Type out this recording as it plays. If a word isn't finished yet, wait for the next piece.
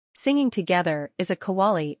Singing Together is a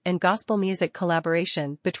Qawwali and gospel music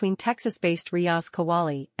collaboration between Texas-based Riyaaz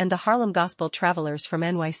Qawwali and the Harlem Gospel Travelers from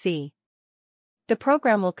NYC. The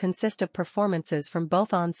program will consist of performances from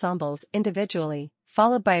both ensembles individually,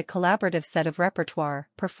 followed by a collaborative set of repertoire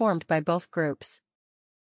performed by both groups.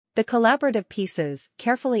 The collaborative pieces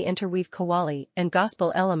carefully interweave Qawwali and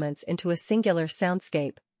gospel elements into a singular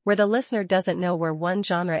soundscape, where the listener doesn't know where one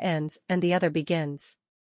genre ends and the other begins.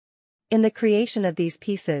 In the creation of these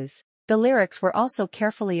pieces, the lyrics were also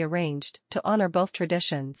carefully arranged to honor both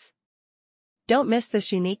traditions. Don't miss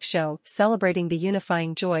this unique show celebrating the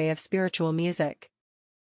unifying joy of spiritual music.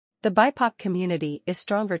 The BIPOC community is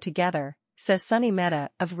stronger together, says Sunny Mehta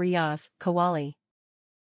of Riyaaz Qawwali.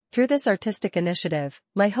 Through this artistic initiative,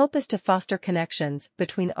 my hope is to foster connections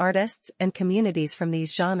between artists and communities from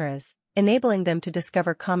these genres, enabling them to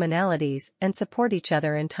discover commonalities and support each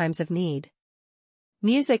other in times of need.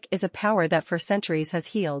 Music is a power that for centuries has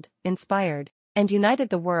healed, inspired, and united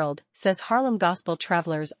the world, says Harlem Gospel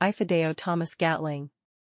Travelers Ifedeo Thomas Gatling.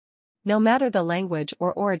 No matter the language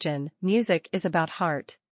or origin, music is about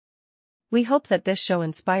heart. We hope that this show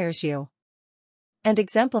inspires you and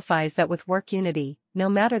exemplifies that with work unity, no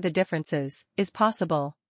matter the differences, is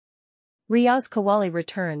possible. Riyaaz Qawwali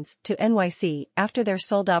returns to NYC after their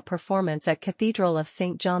sold-out performance at Cathedral of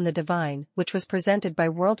St. John the Divine, which was presented by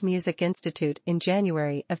World Music Institute in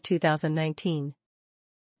January of 2019.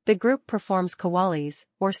 The group performs Qawwalis,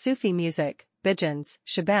 or Sufi music, bidjans,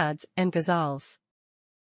 shabads, and ghazals.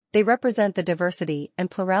 They represent the diversity and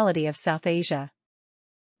plurality of South Asia.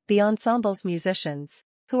 The ensemble's musicians,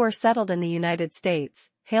 who are settled in the United States,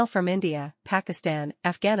 hail from India, Pakistan,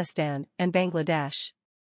 Afghanistan, and Bangladesh.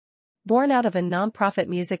 Born out of a non-profit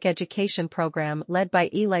music education program led by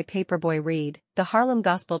Eli Paperboy Reed, the Harlem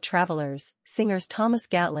Gospel Travelers, singers Thomas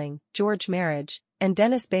Gatling, George Marriage, and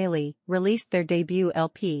Dennis Bailey, released their debut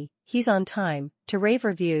LP, He's on Time, to rave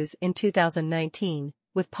reviews in 2019,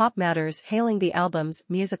 with Pop Matters hailing the album's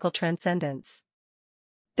musical transcendence.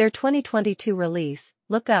 Their 2022 release,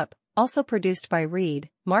 Look Up, also produced by Reed,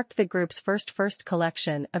 marked the group's first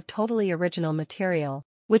collection of totally original material,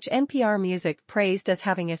 which NPR Music praised as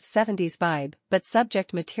having a 70s vibe, but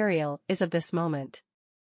subject material is of this moment.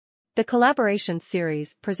 The collaboration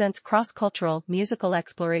series presents cross-cultural musical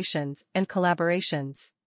explorations and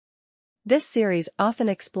collaborations. This series often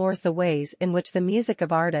explores the ways in which the music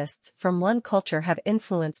of artists from one culture have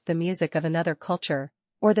influenced the music of another culture,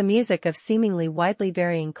 or the music of seemingly widely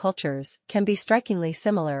varying cultures can be strikingly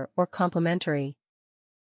similar or complementary.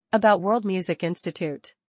 About World Music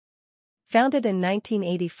Institute. Founded in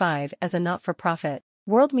 1985 as a not-for-profit,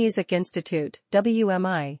 World Music Institute,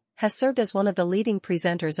 WMI, has served as one of the leading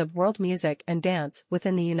presenters of world music and dance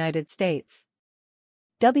within the United States.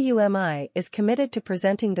 WMI is committed to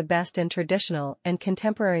presenting the best in traditional and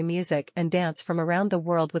contemporary music and dance from around the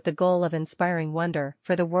world with the goal of inspiring wonder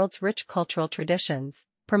for the world's rich cultural traditions,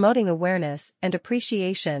 promoting awareness and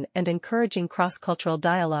appreciation and encouraging cross-cultural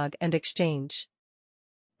dialogue and exchange.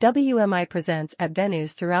 WMI presents at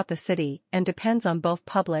venues throughout the city and depends on both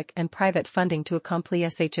public and private funding to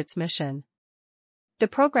accomplish its mission. The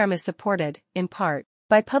program is supported, in part,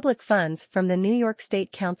 by public funds from the New York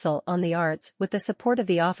State Council on the Arts with the support of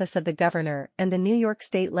the Office of the Governor and the New York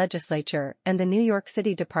State Legislature and the New York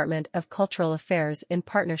City Department of Cultural Affairs in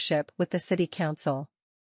partnership with the City Council.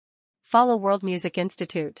 Follow World Music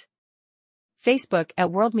Institute. Facebook at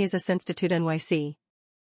World Music Institute NYC.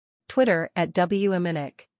 Twitter at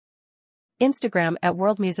WMINIC. Instagram at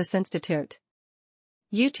World Music Institute.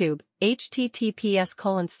 YouTube,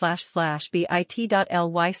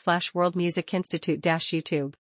 https://bit.ly/worldmusicinstitute-youtube